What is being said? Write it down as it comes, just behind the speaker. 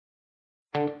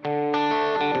Замын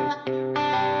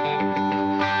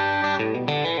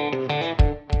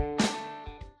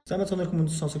цонор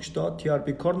хүмүүст сонсогчдоо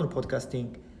TRB Corner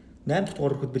podcast-ийн 8 дахь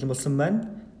дугаар хүртэл бэлэн болсон байна.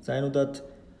 За энэ удаад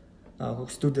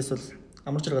студиэс бол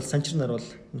амар жаргал санчирнаар бол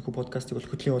нөхөө подкастыг бол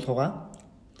хөтлийн болох байгаа.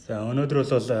 За өнөөдөр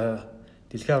бол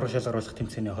дэлхийн аврал шалгаруулах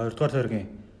тэмцээний 2 дугаар тойргийн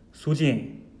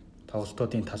сүүлийн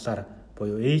тоглолтуудын талаар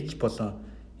буюу H болон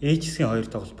H хэсгийн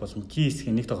 2 тоглолт болон G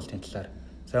хэсгийн 1 тоглолтын талаар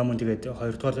за мөн тэгээд 2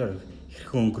 дугаар тойрог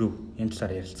хэрхэн өнгөрөв энэ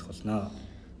талаар ярилцах болно.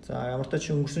 За ямар ч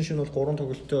тач өнгөрсөн шөнө бол 3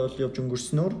 тоглолттой бол явж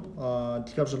өнгөрснөөр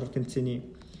дэлхийн аврал шалгаруулах тэмцээний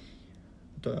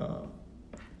одоо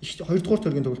 2 дугаар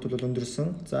тойргийн тоглолт бол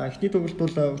өндөрсөн. За эхний тоглолт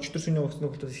бол өчигдөр шөнийн багцны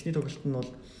тоглолтоос эхний тоглолт нь бол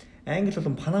Англи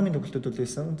болон Панамын тоглолтууд бол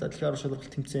байсан. За дэлхийн аврал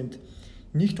шалгаруулах тэмцээнд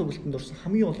нэг тоглолтод орсон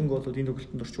хамгийн олон гоолууд энэ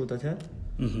тоглолтод орчуулаа тийм.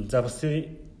 За бас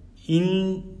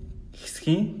энэ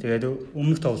хэсгийн тэгээд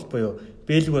өмнөх тоглолт буюу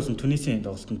Бэлги болон Тунисийн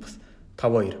тоглолтод бас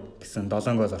 5-2 гэсэн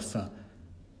 7 гол орсон.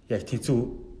 Яг тэнцүү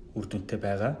үр дүнтэй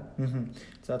байгаа.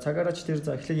 За цагаараач тэр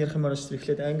за эхлээд ярих юмараач тэр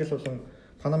эхлээд Англи болон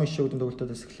Панамын шоудын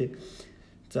тоглолтоос эхлэе.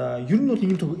 За ер нь бол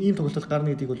ийм тоглолтод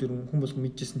гарна гэдгийг бол ер нь хүн болгон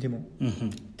мэдчихсэн тийм үү?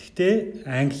 Гэхдээ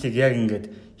Англиг яг ингээд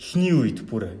эхний үед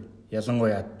бүр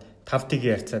ялангуяа 5-1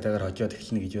 ярцаатайгаар хожоод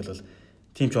эхэлнэ гэж бол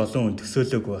тийм ч олон хүн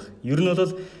төсөөлөөгүй байх. Ер нь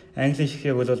бол Английн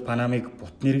шигшэг бол Панамыг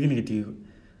бут нэргэнэ гэдгийг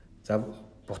за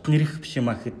бут нэрх биш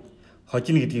юм аа гэхэд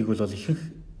хожино гэдгийг бол ихэнх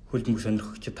хөлбөмбөг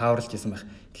сонирхогчид тааварлаж байсан байх.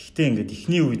 Гэхдээ ингээд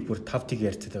эхний үед бүр 5-1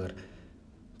 ярцаатайгаар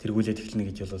тэргүүлээд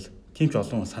эхэлнэ гэж бол тийм ч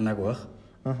олон хүн санаагүй байх.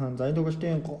 За энэ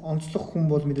тоглолтын онцлог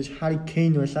хүн бол мэдээж Harry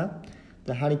Kane байлаа.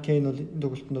 За Harry Kane бол энэ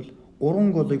тоглолтод бол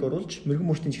 3 голыг оруулж мэрэгэн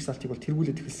мөртийн жигсаалтыг бол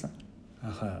тэргүүлээд эхэлсэн.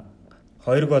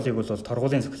 2 голыг бол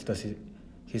торгуулийн цогцолтоос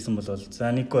хийсэн бол за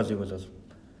 1 голыг бол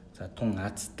за тун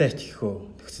азтай ч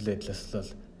ихөө нөхцөл байдлаас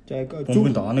бол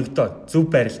бөмбөнд оногдоод зөв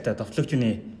байралтай товтлогч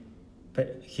үний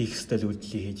хийх ёстой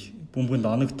үйлдэлийг хийж бөмбөнд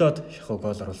оногдоод шахуу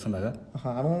гол оруулсан байгаа.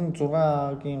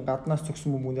 16-гийн гаднаас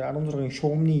цогсон бөмбөг дээр 16-гийн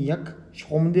шугамны яг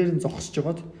шугам дээр нь зогсож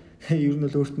байгаад ер нь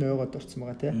л өөртөө ойгоод орсон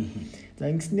байгаа тийм. За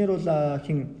ингэснээр бол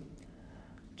хин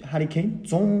Harry Kane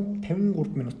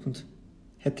 153 минутанд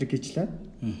хэтрик хийчлээ.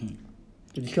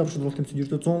 Дэлхийн аврал шалгаруулах тэмцээнд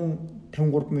ердөө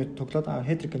 153 минут тоглоод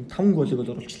хэтрик нь 5 голыг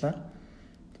бол оруулчлаа.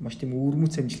 Маш тийм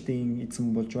өвөрмөц амжилтын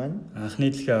эзэн болж байна.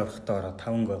 Анхны дэлхийн авралтаа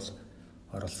 5 гол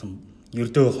оруулсан.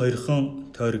 Ердөө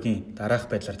 2хан тойргийн дараах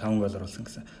байдлаар 5 гол оруулсан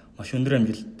гэсэн маш өндөр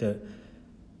амжилттай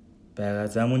байгаа.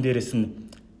 За мөн дээрэс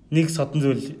нь нэг содон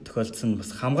зүйл тохиолдсон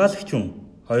бас хамгаалагч хүн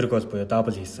 2 гол буюу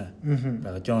дабл хийсэн.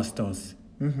 Бага John Stones.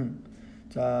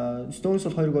 За Stones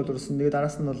бол 2 гол оруулсан. Тэгээд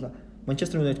араас нь бол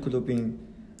Manchester United клубын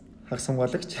хагас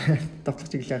хамгаалагч, давтлагч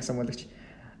чиглэлийн хагас хамгаалагч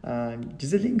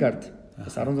Jesse Lingard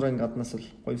бас 16-гийн гаднаас бол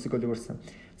 2 голыг оруулсан.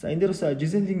 За энэ дээр бас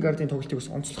Jesse Lingard-ийн тоглолтыг бас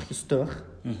онцлох ёстой байх.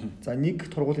 За нэг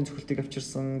тургуулийн цогцолтыг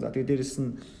авчирсан. За тэгээд дээрэс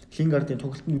нь Lingard-ийн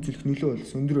тоглолтод үзүүлэх нөлөө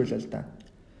бол өндөр байлаа л да.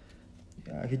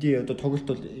 Хэдий одоо тоглолт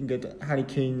бол ингээд Harry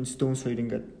Kane, Stones хоёр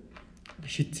ингээд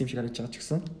шийдсэн юм шиг харагдаж байгаа ч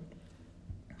гэсэн.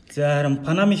 За харин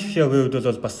Панамын шигшээгийн хувьд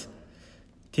бол бас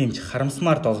тийм ч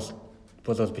харамсмаар тоглолт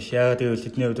болол биш. Яг гэвэл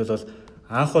тэдний хувьд бол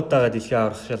анх удаага дэлхийн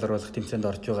аврал шалгаруулах тэмцээнд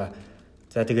орж байгаа.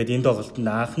 За тэгээд энэ тоглолтод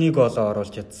анхны гоолоо оруулж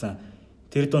чадсан.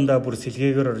 Тэр дундаа бүр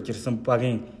сэлгээгээр орж ирсэн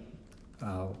багийн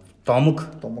домог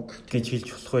гэж хэлж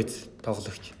болох байц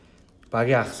тоглогч.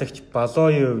 Багийн ахлагч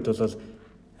Балогийн хувьд бол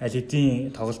аль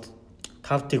хэдийн тоглолт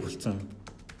 5-1 болсон.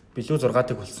 Билүү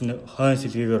 6-1 болсон хойно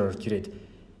сэлгээгээр орж ирээд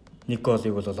нэг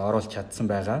голыг бол оруулж чадсан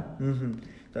байгаа.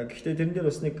 За гэхдээ тэрэн дээр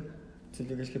бас нэг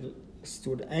зүйлийг бас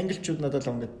зүгээр англичууд надад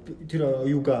л ингээд тэр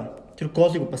юуга тэр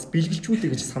голыг бас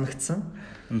бэлгэлжүүлээ гэж санагдсан.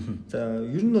 За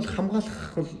ер нь бол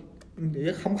хамгаалах бол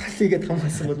яг хамгаалъя гэдээ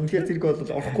хамгаалсан бол үнэхээр тэр гол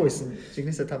бол орохгүй байсан.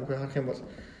 Жигнэсээ та бүхэн харах юм бол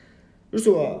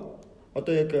ерөөсөө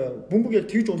одоо яг бөмбөг яг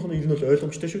тэгж унах нь ер нь бол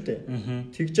ойлгомжтой шүү дээ.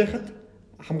 Тэгж яхад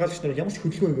хамгаалагч нар ямар ч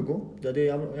хөдөлгөөн өгөөгүй. За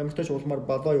тэгээ ямар ч тач улмаар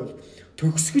балаа юу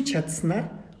төгсгөж чадсанаар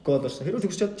гол орсон. Хэрвээ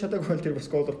төгсөж чадаагүй бол тэр бас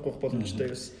гол орохгүй боломжтой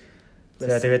ерөөс.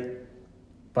 За тэгээд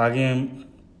багийн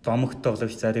домогт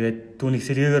тоглогч за тэгээд түүнийг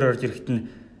сэргээгээр орж ирэхэд нь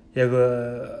яг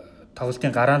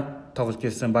тоглолтын гараанд тоглож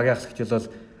ирсэн багийн ахлагч бол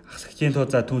ахлагчийн тоо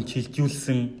за түүнд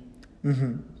шилжүүлсэн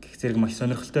гэх зэрэг маш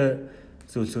сонирхолтой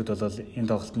зүйлсүүд бол энэ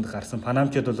тоглолтод гарсан.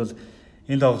 Панамчууд бол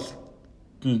энэ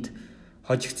тоглолтод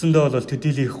хожигдсондоо бол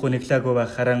төдийлөх ихгүй нэглаагүй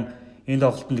байх харин энэ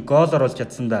тоглолтод гол оруулж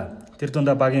чадсан да. Тэр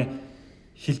дундаа багийн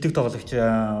шилдэг тоглогч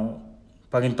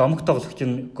багийн домогт тоглогч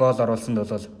нь гол оруулсанд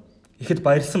бол ихэд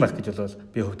баярлсан байх гэж бол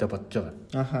би хөвдө бодож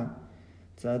байгаа.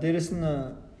 За дээрэс нь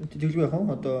тэглгүй яг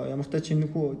одоо ямар ч тач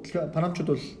энэхүү Панамчууд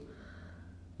бол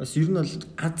бас ер нь бол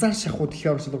газар шахуу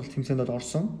дэлхийн аврал шалгаруулалт тэмцээнд бол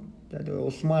орсон. Тэгээд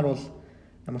улмаар бол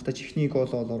ямар ч тач ихний гол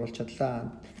оруулж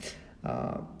чадлаа.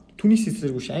 Түнис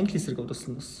эсрэг биш англи эсрэг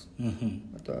удасан бас.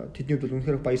 Одоо тэдний хувьд бол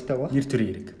үнэхээр баяртай байгаа. Нэр төрийн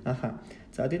хэрэг. Аха.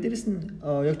 За тэгээд дээрэс нь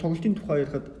яг тоглолтын тухай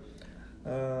ярихад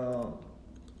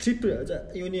трипл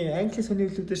юуны англи сони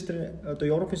хөлүүдээс тэр одоо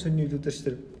европын сони хөлүүдээс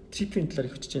тэр триплийн талаар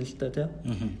их хичээж байна л да тийм.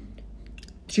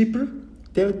 Трипл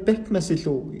Дэвид Бекмас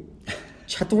илүү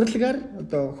чадварлагаар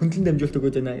одоо хөндлөн дамжуулт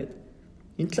өгöd байна гэдэг.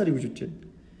 Энэ талаар юу гэж бодож байна?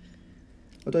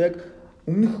 Одоо яг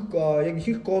өмнөх яг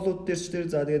ихэнх гоолууд дээр ч тэр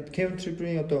за тэгээд Кевин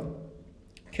Триплийн одоо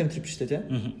Кевин Трип шүү дээ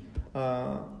тийм.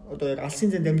 Одоо яг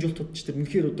алсын зэн дамжуултууд ч тэр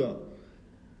үнэхээр одоо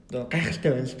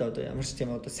гайхалтай байна л да одоо ямар ч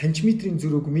тийм одоо сантиметрийн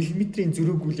зөрөөг миллиметрийн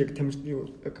зөрөөгүүл яг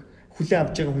яг хүлээ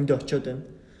авч байгаа хүндээ очиод байна.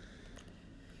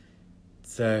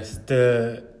 За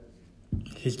өстө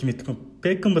хэлж мэдгүй.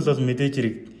 Бекхэм бол мэдээж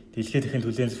хэрэг дэлхийд дахин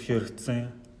хүлээн зөвшөөрөгдсөн.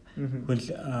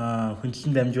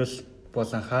 Хөндлөн дамжуул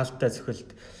болон хаалттай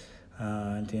зөвхөлт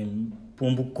тийм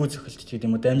бөмбөггүй зөвхөлт ч гэдэг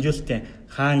юм уу дамжуулалтын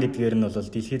хаан гэдгээр нь бол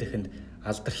дэлхийд дахинд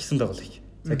алдаршсан тоглогч.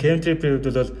 За Кевин Трипийн хувьд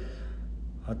бол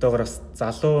одоогоор бас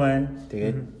залуу байна.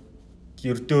 Тэгээд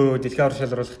ердөө дэлхийн аврал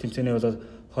шалгаруулах тэмцээний бол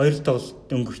 2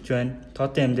 тоглолт өнгөрч байна.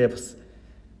 Тоттенхэмдээ бас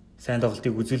сайн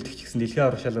тоглолтыг үзүүлдэг ч гэсэн дэлхийн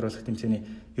аврал шалгаруулах тэмцээний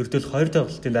ердөө 2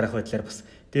 тоглолтын дараах байдлаар бас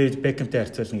Дэвид Бекхэмтэй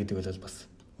харьцуулна гэдэг бол бас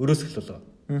өрөөсгөл болов.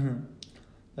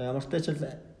 Ямар ч тач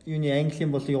юуны Английн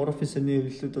болон Европын сони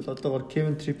хөлүүд бол одоогоор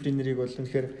Кевин Триплийн нэрийг бол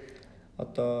үнэхээр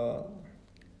одоо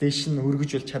дээш нь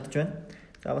өргөж бол чадж байна.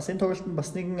 За бас энэ тоглолтод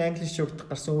бас нэгэн англи шигт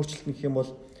гарсан өөрчлөлт гэх юм бол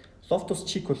Loftus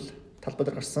Cheek бол талбай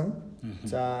дээр гарсан.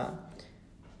 За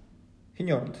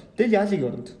хиний оронд Дели Алигийн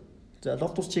оронд. За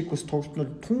Loftus Cheek-ус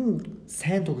тоглолтнууд түн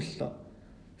сайн тоглолоо.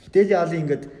 Дели Али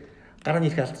ингээд гарааны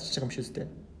ирэх алдчихж байгаа юм шүү дээ.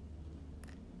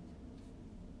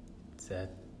 За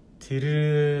тэр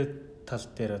тал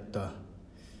дээр одоо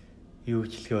юу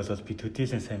хэлхий бол би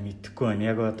төдийлэн сайн мэдэхгүй байна.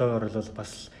 Яг одоогоор бол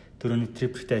бас дөрөвний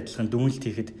Триптэй адилхан дүнэлт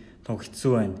хийхэд тун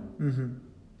хэцүү байна.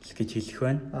 Гэж хэлэх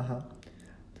байна. Аха.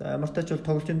 За ямар ч тач бол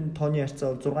тоглолтын тооны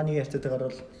харьцаа 6-1 харьцаатайгаар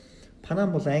бол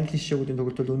Панам бол Англи шигүүдийн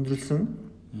тоглолт бол өндөрлсөн.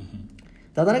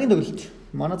 За дараагийн тоглолт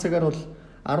манай цагаар бол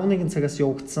 11 цагаас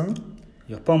явагдсан.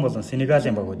 Япон болон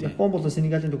Сенегалийн баг үү? Япон болон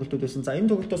Сенегалийн тоглолтууд байсан. За энэ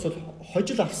тоглолтоос бол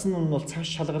хожил авсан нь бол цааш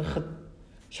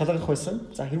шалгарах байсан.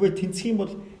 За хэрвээ тэнцэх юм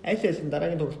бол аль аль нь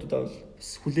дараагийн тоглолтуудаа бол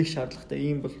хүлээх шаардлагатай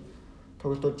ийм бол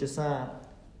тоглолт болж байсан.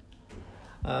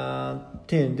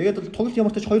 Тийм. Тэгээд бол тоглолт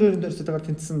ямар ч тач 2-2 дээрсээр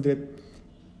тэнцсэн. Тэгээд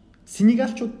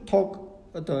Сенегалчууд тоог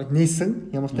одоо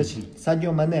нээсэн. Ямар ч тач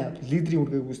Садио Мане лидерийн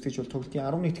үргээг үүсгэж бол тоглолтын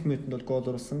 11 дэх минутанд бол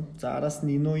гол оруулсан. За араас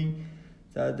нь Иной.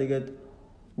 За тэгээд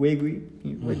Вэгви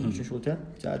шүү дээ.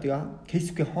 За тэгээ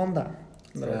Кейсуке Хонда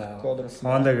гол оруулсан.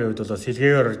 Хондагийн хувьд бол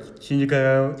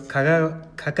сэлгээгээр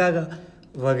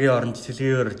Какагавагийн оронд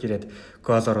сэлгээгээр орж ирээд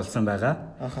гол оруулсан байгаа.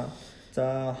 Аха.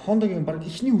 За Хондагийн баг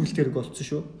ихний хүрэлтээр голцсон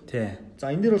шүү. Тий.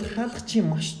 За энэ дээр бол хаалгачийн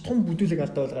маш том бүдүүлэг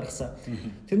алдаа бол гаргасан.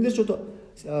 Тэрнээс ч одоо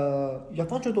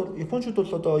Япончууд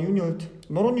бол одоо юуны хувьд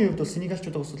нурууны хувьд бол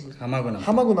Сенегалчуудаас бол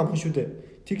хамаагүй намхан шүү дээ.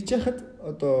 Тэгж яхад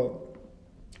одоо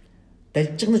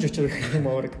далжигнаж очиж юм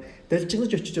аварга.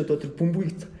 Далжигнаж очиж одоо тэр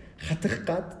бөмбөгийг хатах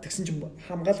гад тэгсэн чинь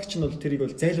хамгаалагч нь бол тэрийг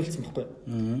бол зайлуулсан байхгүй.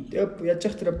 Тэгээ яаж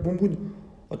яах тэр бөмбөг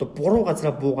одоо буруу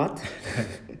газараа буугаад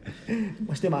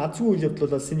маш тийм азгүй үйл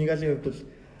явдал бол Сенегалийн хувьд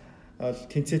бол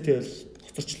тэнцээтэй бол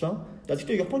хоцорчлоо.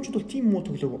 Гэхдээ Япончууд бол тийм муу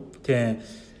төглөөгүй. Тийм.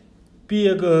 Би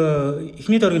яг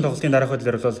эхний дөргийн тоглолтын дараах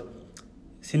байдлаар бол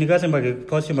Сенегалийн багийг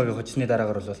Польшийн багийг хоцсны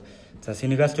дараагаар бол за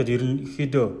Сенегалчууд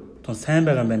ерөнхийдөө тун сайн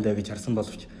байгаа юм байна даа гэж харсан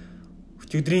боловч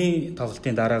өдрийн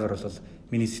тоглолтын дараагаар бол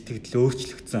миний сэтгэл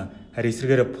өөрчлөгдсөн. Харин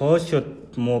эсвэргээрээ Польшууд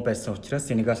муу байсан учраас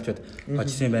Сенегалчууд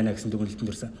очсон байна гэсэн дүгнэлтэнд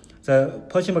төрсэн. За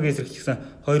Польшийн багийн эсрэг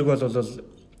гэсэн 2 гол бол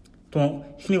тун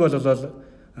эхнийг бол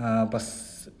бас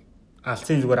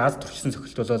алсын зүгээр аз туршсан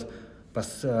цогцолт бол бас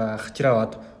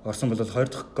хачраад орсон бол 2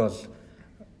 дахь гол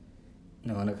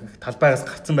нэг талбайгаас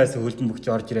гарцсан байсан хөлбөмбөгч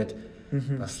орж ирээд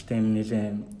бас тийм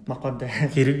нэлийн маконтой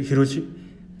хэрүүлж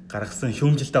гаргасан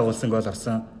шүүмжилт агуулсан гол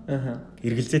орсон.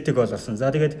 Эргэлзээтэй гол орсон.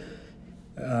 За тэгээд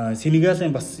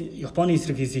Сенегалийн бас Японы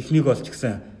эсрэг хийсэн эхний гол ч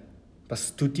гэсэн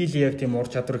бас төдийл яг тийм ур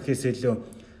чадвар гэхээс илүү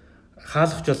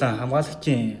хаалгач болон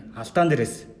хамгаалагчийн алдаан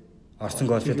дээрээс орсон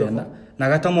гол шүү дээ.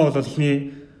 Нагатомо бол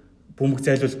эхний бөмбөг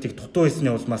зайлуулалтыг дутуу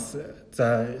хийсний улмаас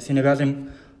за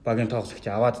Сенегалийн багийн тоглогч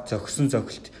аваад зогсон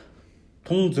зохилт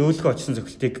тун зөөлгөө очсон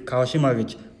зохилтыг Кавашима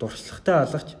гэж дуршлагтай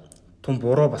алгач тун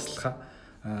буруу баслахаа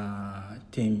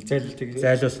тийм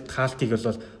зайлуулалт хаалтыг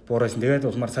бол буурайсан. Тэгээд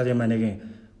улмаар Садиманыгийн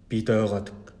бие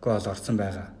дойгоод гол орсон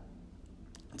байгаа.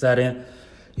 За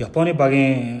Японы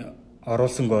багийн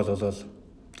оруулсан гол бол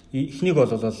эхний гол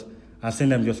бол алсын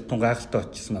дамжуулалт тун гайхалтай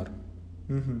очсноор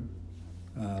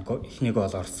эхний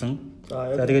гол орсон.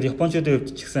 За тэгээд Япончуудын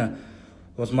хувьд ч гэсэн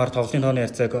улмаар тоглолтын тооны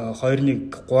харьцааг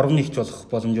 2-1 3-1 ч болох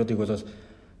боломжуудыг бол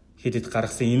хэд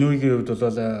гаргасан энэ үеийн хувьд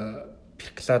бол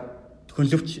Перклад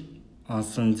хөнлөвч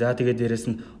онсон. За тэгээд дээрэс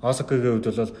нь Осакагийн хувьд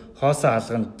бол хоосоо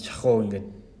хаалганд шахуу ингээд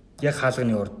яг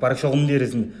хаалганы урд баг шугам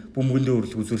дээрээс нь бөмбөгөндөө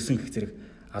үрлэг үзүүлсэн гэх зэрэг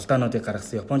алдаануудыг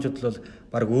гаргасан. Японочууд бол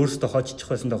баг өөрсдөө хожчих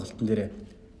байсан тоглолтын дээр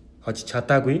хожиж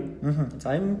чадаагүй.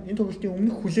 За энэ тоглолтын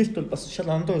өмнөх хүлээлт бол бас шал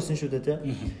ондоо байсан шүү дээ тий.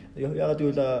 Ягаад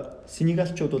гэвэл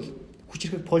Сенегалчууд бол хүч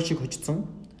ирэхэд Польшийг хожицсон.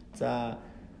 За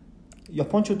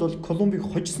Японочууд бол Колумбиг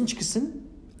хожсон ч гэсэн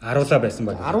аруулаа байсан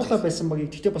баг. Аруулаа байсан багийг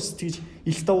тэгтээ бас тэгж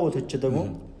ил давуу хожиж чадаагүй.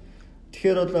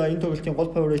 Тэгэхээр бол энэ тоглолтын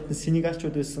гол фаворит нь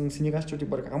Сенегалчууд байсан. Сенегалчуудыг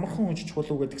баг амархан хожиж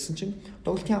болов гэдгсэн чинь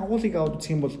тоглолтын агуулгыг аваад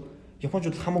үзэх юм бол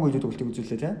Японочууд хамаагүй илүү тоглолтыг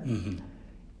үзүүллээ тий.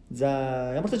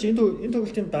 За ямар ч тач энэ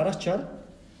тоглолтын дараачаар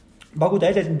багууд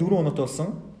аль аль нь 4 оноотой болсон.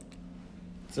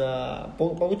 За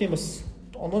багуудын бас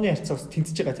онооны харьцаа бас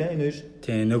тэнцэж байгаа тийм энэ хоёр.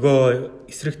 Тийм нөгөө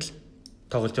эсрэгтэл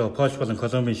тоглож байгаа Польш болон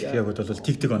Колумбийн шигягууд бол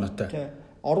тэгдэг оноотой. Тийм.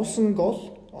 Оруулсан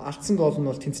гол, алдсан гол нь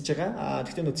бол тэнцэж байгаа.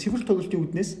 Гэхдээ нөгөө цэвэр тоглолтын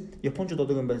үүднээс Японууд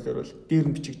одоогийн байдлаар бол дээр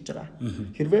нь бичигдэж байгаа.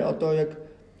 Хэрвээ одоо яг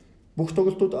бүх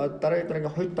тоглолтууд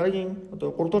дараагийн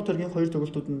одоо 3 дугаар төргийн 2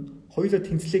 тоглолтууд нь хоёулаа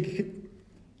тэнцлээ гэхэд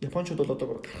Японууд бол одоо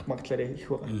гарах магадлалаа их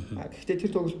байгаа. Гэхдээ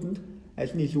тэр тоглолтод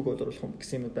аль нь илүү гол оруулах юм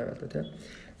гэсэн юм байгаа л да тийм.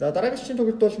 За дараагийн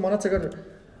тоглолт бол манай цагаар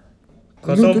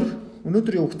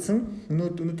өнөөдөр явагдсан.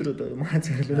 Өнөөдөр одоо манай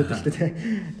цагаар өнөөдөр л тийм.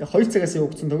 2 цагаас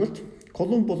явагдсан тоглолт.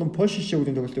 Колумб болон Польш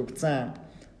шигүүлийн тоглолт явагдсан.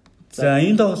 За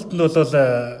энэ тоглолтод бол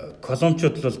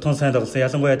Колумбчууд бол тун сайн тоглосон.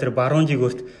 Ялангуяа тэр Баруун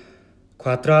жигүүрт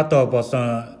Квадрадо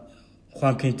болон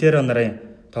Хуан Кинтеро нарын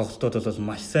тоглолтууд бол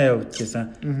маш сайн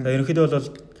явагдсан. За ерөнхийдөө бол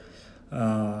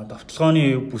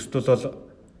довтлогооны бүсд бол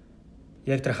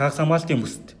яг тэр хагас хамгаалтын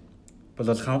бүсд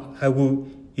бол хайгуу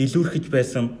илүүрхэж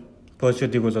байсан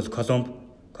Польшуудыг бол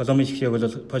Колумбийн шигшээг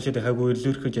бол Польшуудыг хайгуу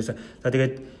илүүрхэж байсан. За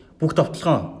тэгээд бүх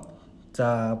довтлогоо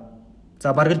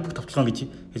за бараг л бүх довтлогоо гэж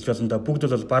хэлж болно да. Бүгд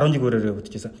бол баруун жигүүрээр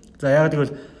явагдчихсан. За яагаад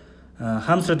гэвэл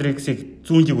Хамс Родригесийг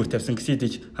зүүн жигүүр тавьсан гэсэн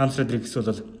дэж Хамс Родригес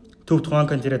бол төвд Хуан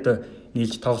Кинтеродо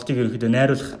нийлж тоглолтыг ерөнхийдөө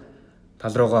найруулах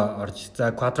тал руугаа орж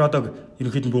за Квадрадог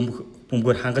ерөнхийдөө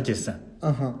бөмбөгөөр хангаж ирсэн.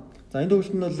 За энэ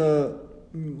тоглолт нь бол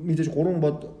мэдээж 3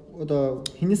 бод одоо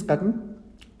хинээс гадна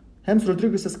Хамс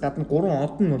Родригесээс гадна 3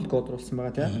 од нь бол гол оруулсан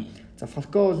байгаа тийм. За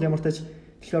Фалкао бол ямар тач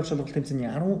дэлхийн аврал шалгалт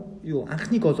тэмцээний 10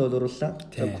 анхны гол орууллаа.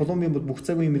 За Колумбийн бол бүх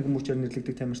цагийн мэрэгэн мөчөөр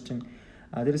нэрлэгдэх тамирчин.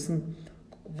 Дээрэс нь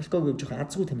Фалкао гэж жоохон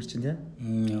азгүй тамирчин тийм.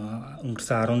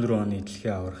 Өнгөрсөн 14 оны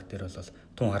дэлхийн аврах дээр бол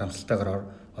тун харамсалтайгаар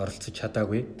оролцож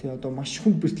чадаагүй. Тэгээ одоо маш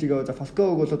хүнд бэртлийг аваа. За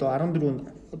Фалкаог бол одоо 14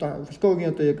 одоо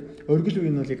Фалкаогийн одоо яг оргил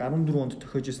үеийн бол яг 14 онд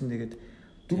тохиож исэн. Тэгээд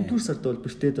 4-р сард бол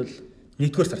бэртээд бол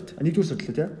 1-р сард. 1-р сард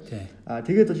л тийм.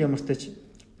 Тэгээд бол ямар ч тач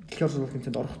дэлхийн аврал шалгалт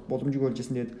тэмцээнд орох боломжгүй болж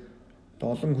исэн. Тэгээд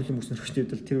олон хөлийн мөсөн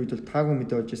рөгчдүүд бол тэр үед бол таагүй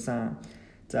мэдээ болж исэн.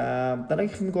 За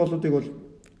дараагийнх нь голуудыг бол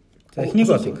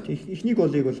эхний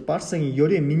голыг бол Барсагийн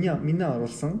Йоре Мина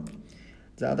оруулсан.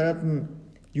 За дараад нь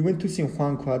Ювентусын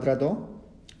Хуан Квадрадо.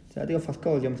 За тэгээ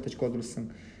Фалкао бол ямар ч тач гол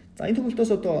оруулсан. За энэ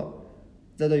тоглолтоос одоо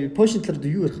Польшийн талаар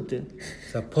юу ярих вэ?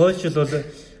 За Польш бол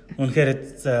үнэхээр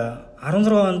 16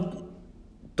 онд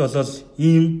бол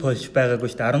ийм Польш байгаагүй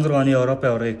шүү дээ. 16 оны Европын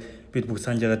аваргыг бид бүгд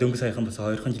санаж байгаа. Дөнгөж саяхан бас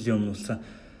 2 жилийн өмнө болсон.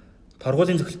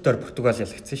 Торгуулийн цогцолтоор Португал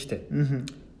ялагдсан шүү дээ.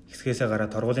 Хэсгээсээ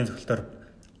гараад торгуулийн цогцолтоор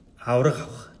авраг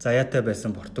авах заяатай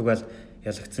байсан Португал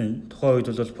ялагдсан. Тухайн үед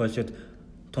бол Польшид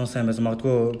тун сайн байсан.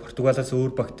 Магадгүй Португалаас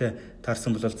өөр багтай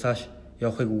таарсан бол цааш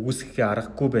явахыг үгүйсэхээ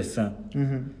аргагүй байсан.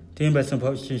 Тийм байсан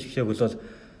Польшийн шигшээг бол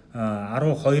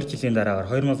 12 жилийн дараагаар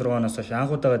 2006 оноос хойш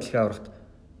анхудаага дэлхийн аврагт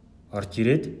орж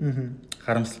ирээд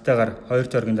харамсалтайгаар 2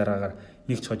 тойргийн дараагаар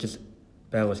нэг ч хожил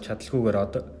байгуулж чадалгүйгээр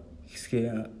одоо хэсгээ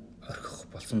орхих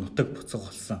болсон, нутаг буцах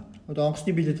болсон. Одоо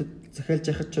онгоцны билетэд захиалж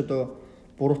яхад ч одоо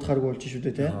буруутахааргүй болж шүү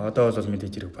дээ тий. Одоо бол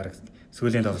мэдээж хэрэг бараг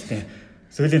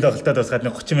сүүлийн тоглолтод бас гадны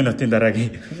 30 минутын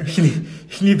дараагийн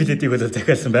эхний билетийг бол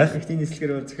захиалсан байх. Эхний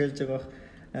нислэгээр захиалж байгаа бах.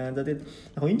 За тэгээд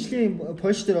яг энэ жилийн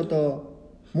Польш дээр одоо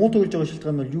муу тоглож байгаа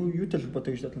шалтгаан нь юу тал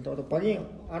бодож гэж бодлоо. Одоо багийн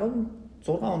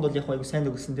 16 онд бол яг айгу сайн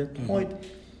тоглосон тий. Тухайн үед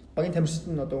багийн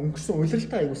тамирчид нь одоо өнгөрсөн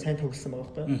улиралтаа айгу сайн тоглосон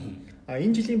байгаа байхгүй.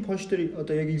 Энэ жилийн Польш дээр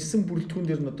одоо яг 9 бүрэлдэхүүн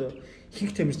дээр нь одоо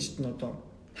ихэнх тамирчид нь одоо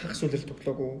хагас улиралт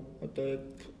тоглоогүй. Одоо яг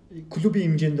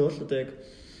клубын хэмжээнд бол одоо яг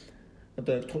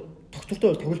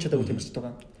тогтвортой тоглож чадаагүй тамирчид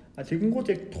байгаа.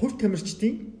 Тэгэнгүүт яг хувь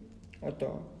тамирчдын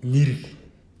одоо нэр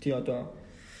тий одоо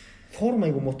форм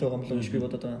айгу муутай байгаа юм л гэж би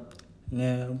бодоод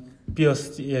байгаа. Би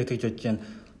бас яг тэгж бодож байна.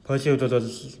 Польшийн хувьд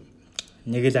бол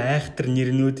нэг л айхтар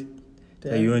нэрнүүд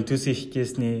Ювентусын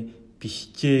хичээсний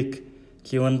Бишчек,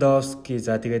 Левандовски,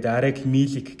 за тэгээд Арек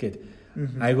Милик гэдэг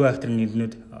айгу айхтар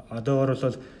нэрнүүд. Одоогор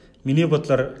бол миний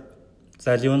бодлоор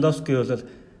за Левандовски бол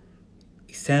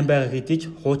сайн байгаа хэдий ч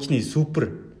хуучны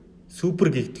супер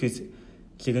гэгдэхээс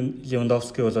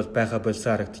Левандовски бол байха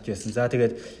болсон харагдаж байсан. За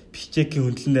тэгээд Пичекийн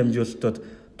хөндлөн дамжуулалтууд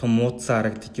том муудсан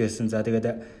харагдаж байсан. За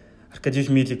тэгээд Аркадий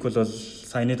Милик бол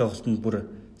саяны тоглолтод бүр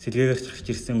сэлгээгээр гарч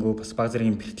ирсэнгүү бас баг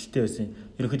зэргийн бэрхтэлтэй байсан.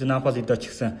 Ерөнхийдөө Наполид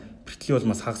ч гэсэн бэрхтлийн бол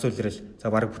бас хагас үлрэл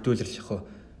за баг бүтүүлэрч яг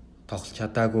тоглож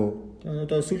чадаагүй.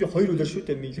 Одоо сүүлийн 2 үлэр шүү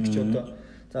дээ Милик ч одоо.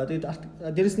 За тэгээд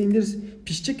дээрэс нь энэс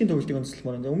Пичекийн тоглолтыг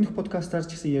онцлмоор байна. Өмнөх подкастаар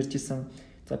ч гэсэн ярьж исэн.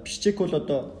 За Пичек бол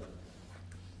одоо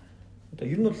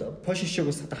ер нь бол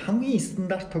Пошишогоос хамгийн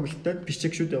стандарт тоглолтод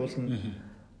Пичек шүү дээ болно.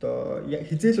 Одоо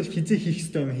хизээл бол хизээ хийх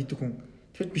ёстой юм хийдэг хүн.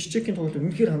 Тэгэхээр Пичекийн тоглолт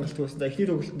үнэхээр хангалттай байсан. За эхний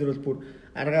тоглолтын дээр бол бүр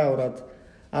аргаа ураад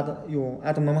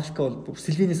Адам Мамалка бол бүр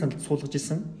Сильвиний сандалд суулгаж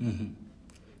исэн.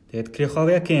 Тэгээд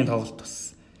Криховякийн тоглолт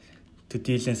бас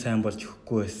төдийлэн сайн болж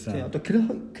өгөхгүй байсан. Тийм одоо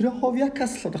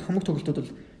Криховякаас л одоо хамаг тоглолтууд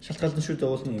бол шалтгаалсан шүү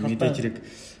дээ уулын мэдээж хэрэг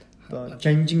одоо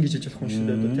жанжин гэж хэлж болох юм шүү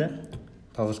дээ одоо тийм.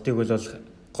 Тоглолтыг бол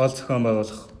гол зохион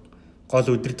байгуулах гол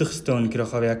удирдах хэвээр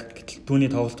Криховяк гэтэл түүний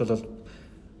тоглолт бол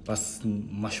бас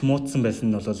маш муудсан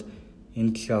байсан нь бол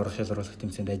энэ дэлхийн аврах шалгаруулах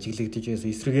тэмцээнд ажиглагдаж байсан.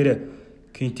 Эсрэгээр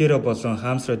Квинтеро болон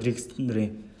Хамс Родригес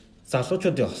нарын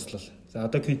залуучуудын хослол. За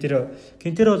одоо Квинтеро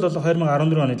бол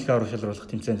 2014 оны дэлхийн аврах шалгаруулах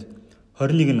тэмцээнд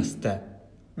 21 настай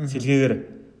сэлгээгээр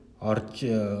орж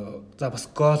за бас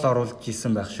гол оруулж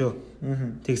исэн байх шүү.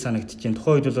 Тэг санагдаж байна.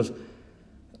 Тухайн үед бол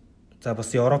за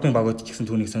бас Европын багууд ч гэсэн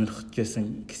түүнийг сонирхож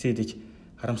байсан гэсэдэж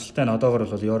харамсалтай нь одоогор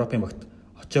бол Европын багт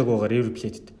очоогүйгээр River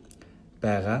Plate-д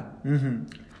байгаа.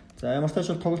 За ямар ч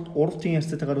тааш тоглолт 3 тим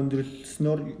ярцтайгаар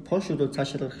өндөрлснөөр Польш бол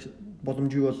цаашаа гарах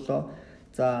боломжгүй боллоо.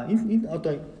 За энэ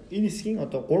одоо энэ хэсгийн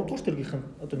одоо 3 дугаар төргийнхэн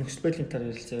одоо нөхцөл байдлын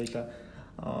талаар ярилцъя.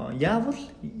 Яавал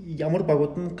ямар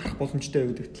багууд нь гарах боломжтой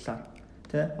вэ гэдэг талаар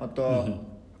тий одоо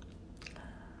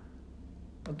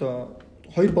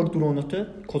 2 баг 4 оноотой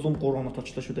Колумб 3 оноо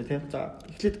точлоо шүү дээ тий. За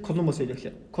эхлээд Колумбос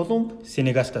ярихлаа. Колумб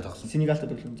Сенегалтай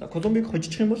тоглосон. За Колумбыг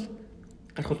хожих юм бол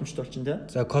гарах боломжтой болчихно тий.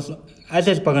 За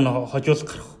аль баг нь хожуулах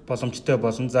гарах боломжтой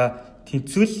болно. За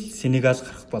тэнцвэл Сенегал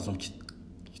гарах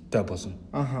боломжтой болно.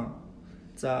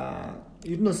 За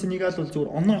ер нь Сенегал бол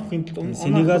зүгээр оноо авахын тулд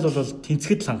Сенегал бол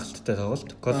тэнцэхэд л хангалттай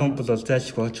тоглолт. Колумб бол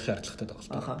зайлшгүй очих шаардлагатай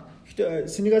тоглолт. Гэхдээ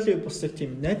Сенегалийн бас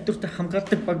тийм найдвартай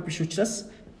хамгаалдаг баг биш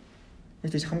учраас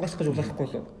тэгж хамгаалах гэж болохгүй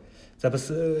болов. За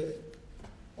бас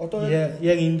одоо яг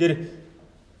энэ дээр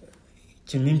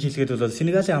чинь нэмж хэлгээд бол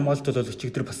Сенегалийн хамгаалалт бол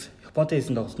өчигдөр бас Японтой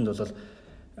хийсэн тоглолтод бол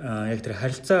яг тэр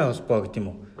харилцаа холбоо гэдэг юм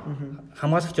уу?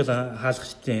 Хамгаалагч бол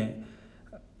хаалгачдын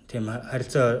тийм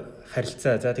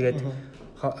харилцаа. За тэгээд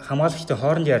хамгаалагчтай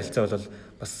хоорондын харилцаа бол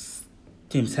бас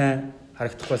тийм сайн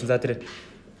харагдахгүйсэн. За тэр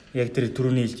яг тэр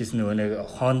түрүүний хэлжсэн нөгөө нэг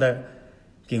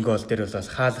Honda-гийн гол дээр бол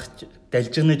бас хаалгач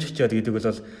далжигнаж очиод гэдэг бол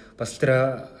бас тэр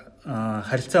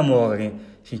харилцаа муугагийн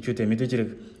шинчүүдээ мэдээж хэрэг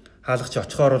хаалгач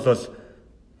очихоор бол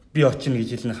би очино гэж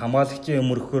хэлнэ, хамгаалагчийн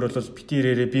мөрөхөөр бол бити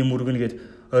ирээрээ би мөргөнө гэд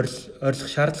ойрлох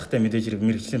шаардлагатай мэдээж хэрэг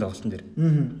мэрэгжлийн тоглолтын дээр.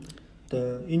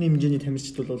 Одоо энэ хэмжээний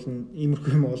тамирчид бол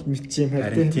иймэрхүү юм бол мэдчихэм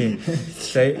харин тийм.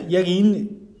 За яг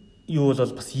энэ юу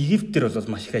бол бас Египт дээр бол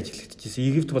маш их ажиглагдчихсэн.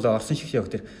 Египт бол Орсын шиг яг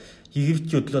тэр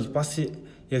Египтчүүд бол бас яг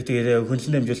тэгээ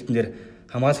хөндлөн дамжуулалтын дээр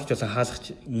хамгаалагч болон хаалгач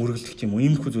мөрөглөх юм уу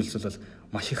иймэрхүү зүйлс бол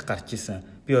маш их гарч исэн.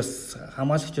 Би бас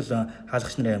хамгаалагч болон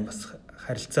хаалгач нарын бас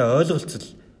харилцаа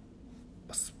ойлголцол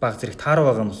бас баг зэрэг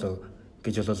тааруу байгаа юм болов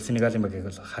гэж бол Сенегалийн багийг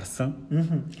бол харсан.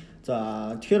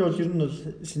 За тэгэхээр бол ер нь бол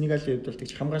Сенегалийн хувьд бол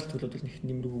тэгж хамгаалалт төлөвлөлт бол нэг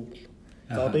нэмрэггүй болов.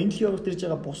 За одоо энэ дэлхийн аврагт ирж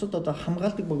байгаа бусад одоо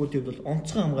хамгаалдаг багуудын хувьд бол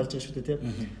онцгой хамгаалж байгаа шүү дээ тийм.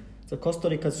 За Коста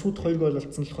Рика сүүд 2 гол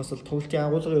алдсан л хосол тоглолтын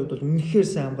агуулгын хувьд бол үнэхээр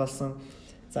сайн хамгаалсан.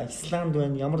 За Исланд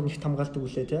байна ямар нэгт хамгаалдаг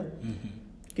үлээ тийм.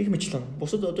 Гэх мэтлэн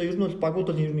бусад одоо ер нь бол багууд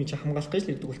бол ер нь хамгаалах гэж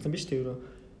л ирдэг болсон биз дээ.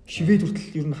 Швед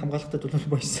хүртэл ер нь хамгаалахтай бол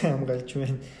маш сайн хамгаалж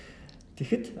байна.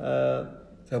 Тэгэхэд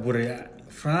за бүр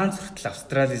Франц хүртэл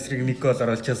Австрали эсрэг нэг гол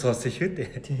оруулж суусан шүү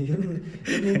дээ. Тийм ер нь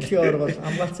дэлхийн авраг бол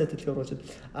хамгаалцаатай дэлхийн авраг болж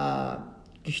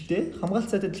гэхдээ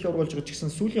хамгаалцаатай дэлхийн авраг болж байгаа ч гэсэн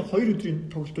сүүлийн 2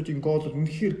 өдрийн тоглолтуудын гол бол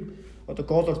үнэхээр одоо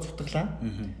гоолоор цутглаа.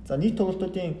 За нийт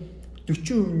тоглолтуудын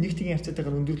 41 тгийн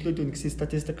хавцаатайгаар өндөрлөөд байна гэсэн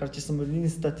статистик гарч ирсэн бол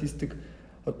энэ статистик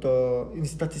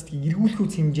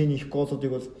эргүүлэхүйц хэмжээний их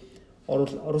гоолуудыг бол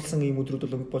оруулсан ийм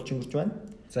өдрүүд бол болж өнгөрч байна.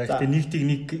 За гэхдээ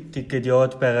нэг гээд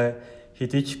яваад байгаа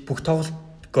хэдийч бүх тоглолт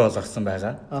гол гарсан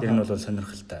байгаа. Тэр нь бол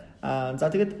сонирхолтой. За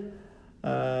тэгээд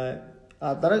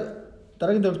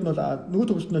дараагийн тоглолт нь бол нөгөө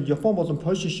тоглолт нь Япон болон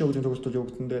Польш шоугийн тоглолтууд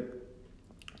явагдсан. Тэгээд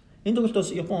энэ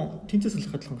тоглолтоос Япон тэнцээс л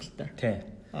хангалттай. Тийм.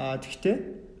 Тэгэхдээ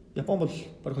Япон бол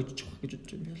баг хожиж байгаа гэж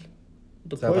бодож байна.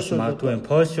 Одоо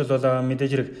Польш бол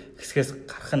мэдээж хэрэг хэсгээс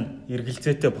гарах нь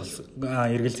эргэлзээтэй болсон.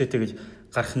 Эргэлзээтэй гэж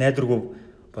гарах найдваргүй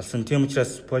болсон. Тийм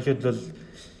учраас Польшд бол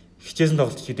хичээсэн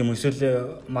тоглолт гэдэг юм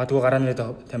эсвэл магадгүй гарааны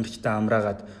тамирчтай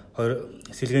амраагаад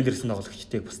сэлгээнд ирсэн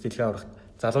тоглогчдыг бас дэлхийн аврагт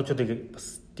залуучуудыг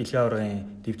бас дэлхийн аваргын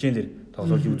дивжин дээр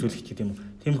тоглуулж үзүүлэх ч гэдэм үү.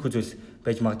 Тиймэрхүү зүйлс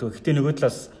байж магадгүй. Гэхдээ нөгөө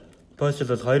талаас Польш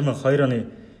бол 2002 оны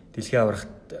дэлхийн аваргад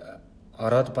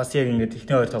ороод бас яг ингээд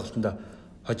эхний хоёр тоглолтонд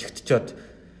хожигдчиход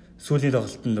сүүлийн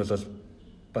тоглолтод бол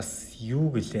бас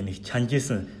юу гэлээ нэг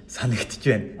чанжсэн санагдчих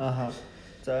байна. Ааха.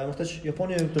 За ямар ч тач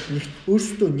Японы хувьд бол нэгт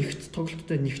өөрсдөө нэгт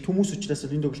тоглолттой нэгт хүмүүс учраас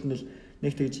энэ тоглолтод бол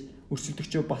нэг тэгж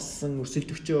өрсөлдөгчөө бассан,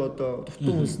 өрсөлдөгчөө одоо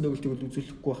дутуу хүнсэн тоглолтыг бол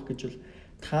үзүүлэхгүй байх гэж бол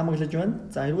таамаглаж байна.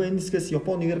 За хэрвээ энэ хэсгээс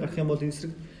Японы нэгээр гарах юм бол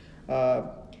эсрэг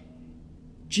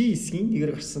G-ийн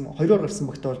нэгээр гарсан, хоёроор гарсан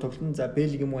багтаа бол тоглолт нь за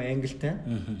Бельги юм уу Англитай.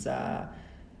 За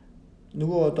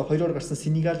нөгөө одоо хоёроор гарсан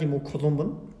Сенегал юм уу Колумб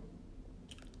нь.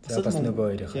 Бас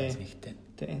нөгөө хоёрын нэгтэй.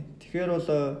 Тэгэхээр бол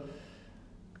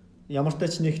ямар ч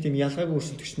тач нэг тийм ялгаагүй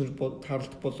өрсөлдөгч нар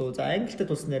таарлах болов. За Англитай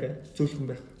тулснаар зөөлхөн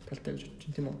байх талтай гэж бодож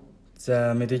байна тийм үү?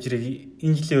 За мэдээж хэрэг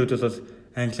энэ жилийн үед бол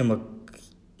Англи баг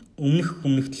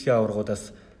өмнөх дэлхийн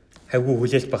аваргуудаас хавгүй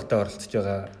хүлээлт багтаа оролцож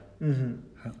байгаа.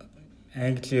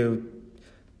 Английн хувьд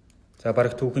за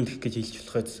бараг түүхэнд их гэж хэлж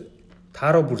болохоос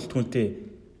тааруу бүрэлдэхүүнтэй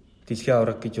дэлхийн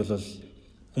аварга гэж бол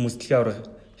хүмүүс дэлхийн аварга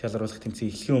шалгаруулах тэмцээн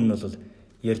эхлэхийн өмнө бол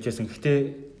ярьж байсан. Гэхдээ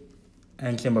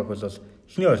Английн баг бол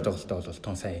эхний хоёр тоглолтоо бол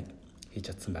тун сайн хийж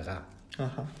чадсан байгаа.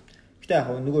 Ааха. Гэтэ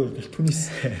яг нөгөө үед л Түнис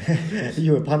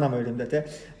юу Панама юм да тий.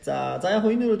 За яг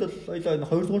энэ үед бол хоёулаа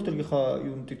 2 дугаар төргийнхаа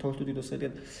юундыг тоглолтуудыг дуусгая.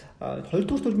 Тэгээд 2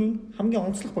 дугаар төргийн хамгийн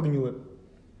онцлог баг нь юу вэ?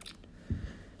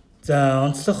 За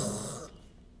онцлог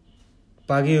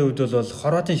багийн хувьд бол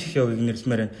Хорватын шгшээгийг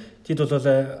нэрлэмээр байна. Тэд бол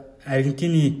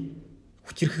Аргентины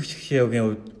хүчирхэг шгшээгийн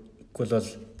хувьд бол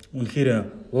үнэхээр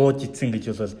ууж ицсэн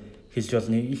гэж бол хэлж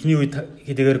болно. Эхний үед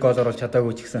хэдийгээр гол оруулах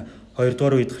чадаагүй ч гэсэн 2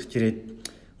 дугаар үед гарч ирээд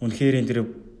үнэхээр энэ тэр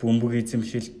бөмбөг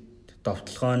эзэмшилт,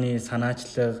 довтлогооны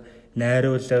санаачлаг,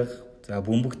 найруулга, за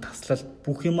бөмбөг таслалт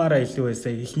бүх юмараа илүү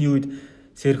байсан. Эхний үед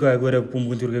Серхио Агуэро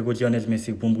бөмбөгөнд хүргээгүү, Лионел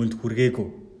Мессиг бөмбөгөнд хүргээгүү.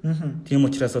 Тийм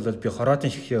учраас бол би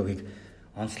Хорватын шгшээгийг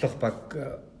онцлог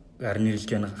багаар нэрлэж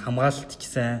байна. Хамгаалалт ч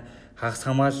гэсэн, хагас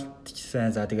хамгаалалт ч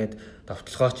гэсэн, за тэгээд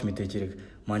довтлогооч мэдээж хэрэг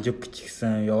Манжук ч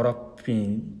гэсэн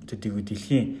Европын төдийгүй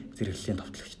дэлхийн зэрэглэлийн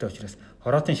товтлогчтой учраас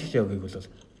Хорватын шгшээгийг бол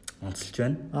онцлж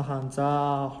байна. Ааха. За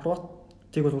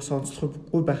Хорватыг бол ус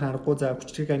онцлохгүй байхаар аргагүй. За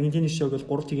хүчрэг Аргентины шгшээг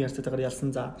бол 3-1 ярцаагаар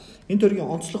ялсан. За энэ төргийн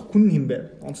онцлог хүн хэм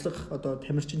бэ? Онцлог одоо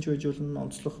тамирчинч байж болно,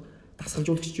 онцлог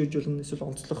дасгалжуулагч байж болно, эсвэл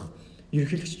онцлог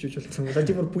ерөнхийлөгч байж болно.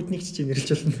 Владимир Путинийг ч нэрлэж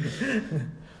болно.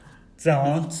 За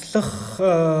онцлог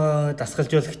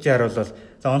дасгалжуулагчаар бол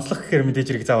за онцлог гэхээр мэдээж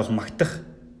хэрэг заавал магтах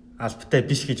албатай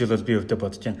биш гэж бол би өвдө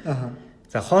бодож байна.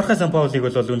 За Хорхе Сампаулиг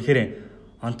бол үнэхээр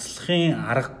онцлогын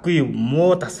аргагүй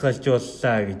муу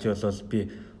дасгалжууллаа гэж бол би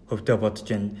өвдө бодож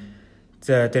байна.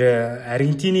 За тэр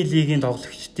Аргентины лигийн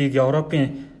тоглогчдыг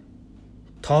Европын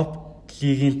топ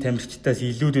лигийн тамирчдаас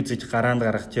илүүд үзэж гараанд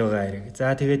гаргаж байгаа хэрэг.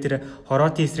 За тэгээд тэр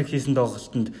Хорватын эсрэг хийсэн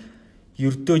тоглолтод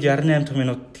ердөө 68 дахь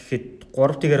минут гэхэд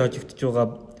 3-1-ээр хожигдож байгаа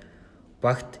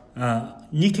багт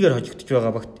 1-1-ээр хожигдож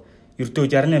байгаа багт ердөө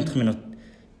 68 дахь минут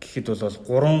гэхэд бол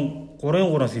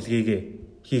 3 сэлгээгээ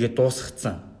хийгээд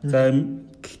дуусгацсан. За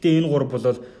гэхдээ энэ 3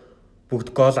 бол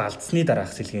бүгд гол алдсны дараах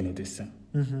сэлгээнүүд байсан.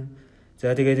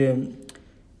 За тэгээд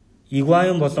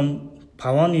Игуайн болон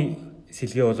Павоны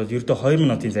сэлгээ бол ердөө 2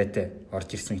 минутын зайтай орж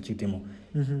ирсэн ч гэдэм үү.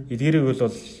 Эдгээрийг бол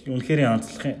үнэхээр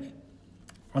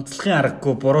онцлогын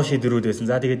аргагүй буруу шийдвэрүүд байсан.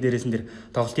 За тэгээд дээрээс нь тэр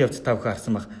тоглолтын явц та бүхэн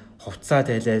харсан баг. Хувцаа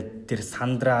тайлаад тэр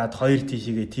сандраад 2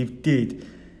 тийшээгээ твдээд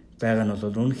байгаа нь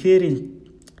бол үнэхээр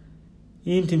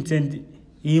ийм тэмцээнд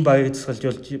ийм багийг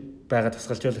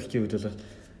тасгалжуулагчийн үед бол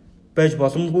байж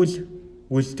боломгүй л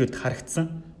үйлдэлүүд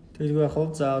харагдсан. Тэргүй яг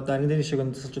хөө за Аргентины шиг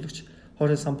тасгалжуулагч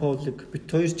Хорхе Сампаулиг бит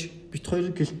хоёр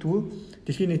гэлтгүй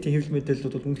дэлхийн нийтийн хэвлэл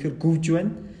мэдээллүүд бол үнэхээр гүвж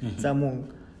байна. За мөн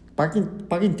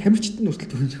багийн тамирчид нь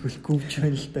хүртэл төвлөрөх гүвж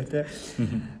байна л та тий.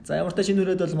 За ямар ч тач энэ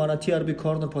үрээд бол манай TRB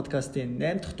Corner podcast-ийн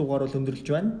 8 дахь дугаар бол өндөрлөж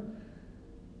байна.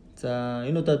 За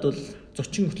энэ удаад бол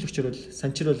зочин хөтлөгчөр бол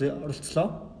Санчир бол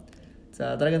оролцлоо.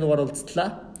 За дараагийн дугаар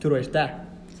уулзтлаа. Түр баяр та.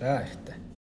 За баяр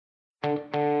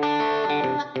та.